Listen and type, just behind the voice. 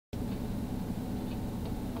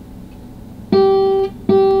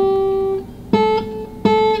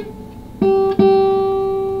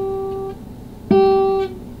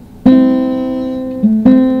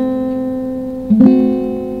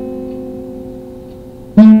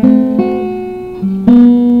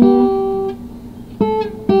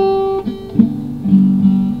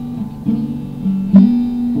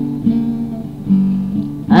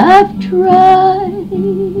I've tried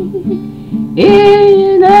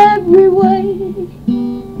in every way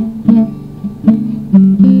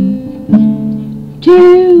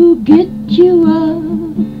to get you up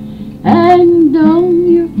and on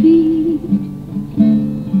your feet,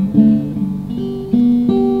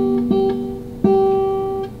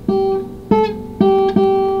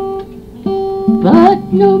 but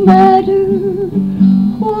no matter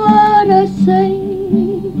what I say,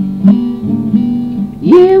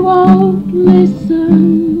 you won't listen.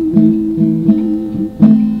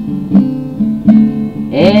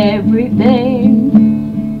 Everything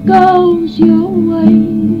goes your way,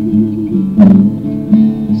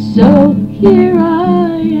 so here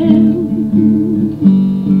I am,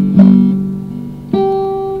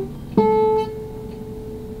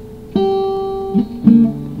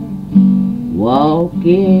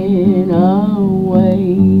 walking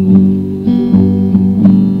away.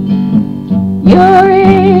 You're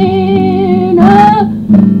in a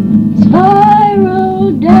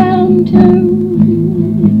spiral downturn,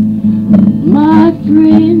 my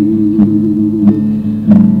friend,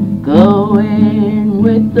 going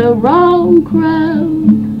with the wrong crowd,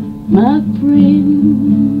 my friend,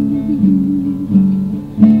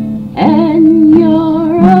 and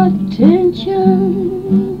your attention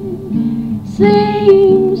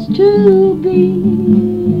seems to be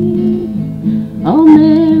on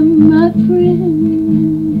them, my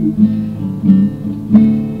friend.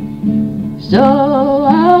 So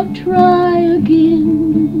I'll try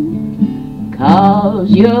again,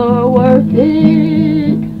 'cause you're worth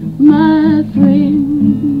it, my friend.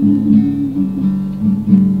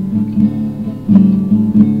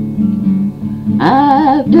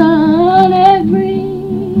 I've done everything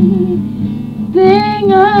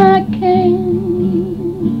I can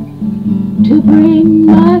to bring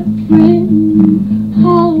my friend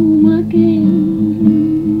home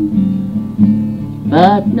again,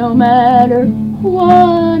 but no matter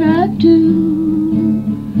what I do,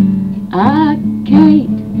 I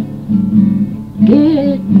can't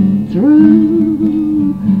get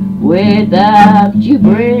through without you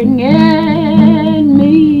bringing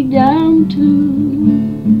me down too.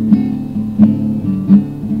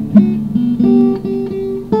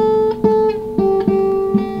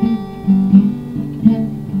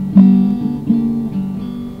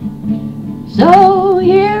 So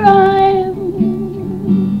here I am,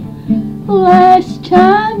 last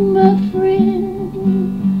time, my friend,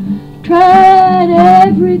 tried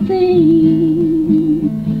everything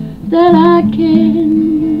that I can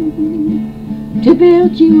to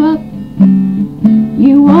build you up.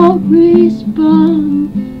 You won't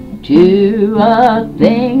respond to a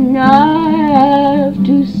thing I have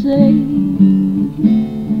to say.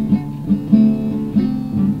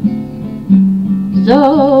 So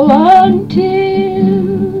until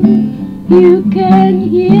you can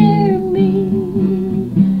hear me,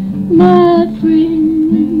 my friend,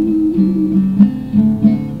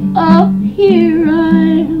 oh, here I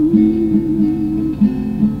am,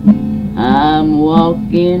 I'm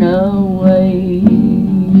walking away.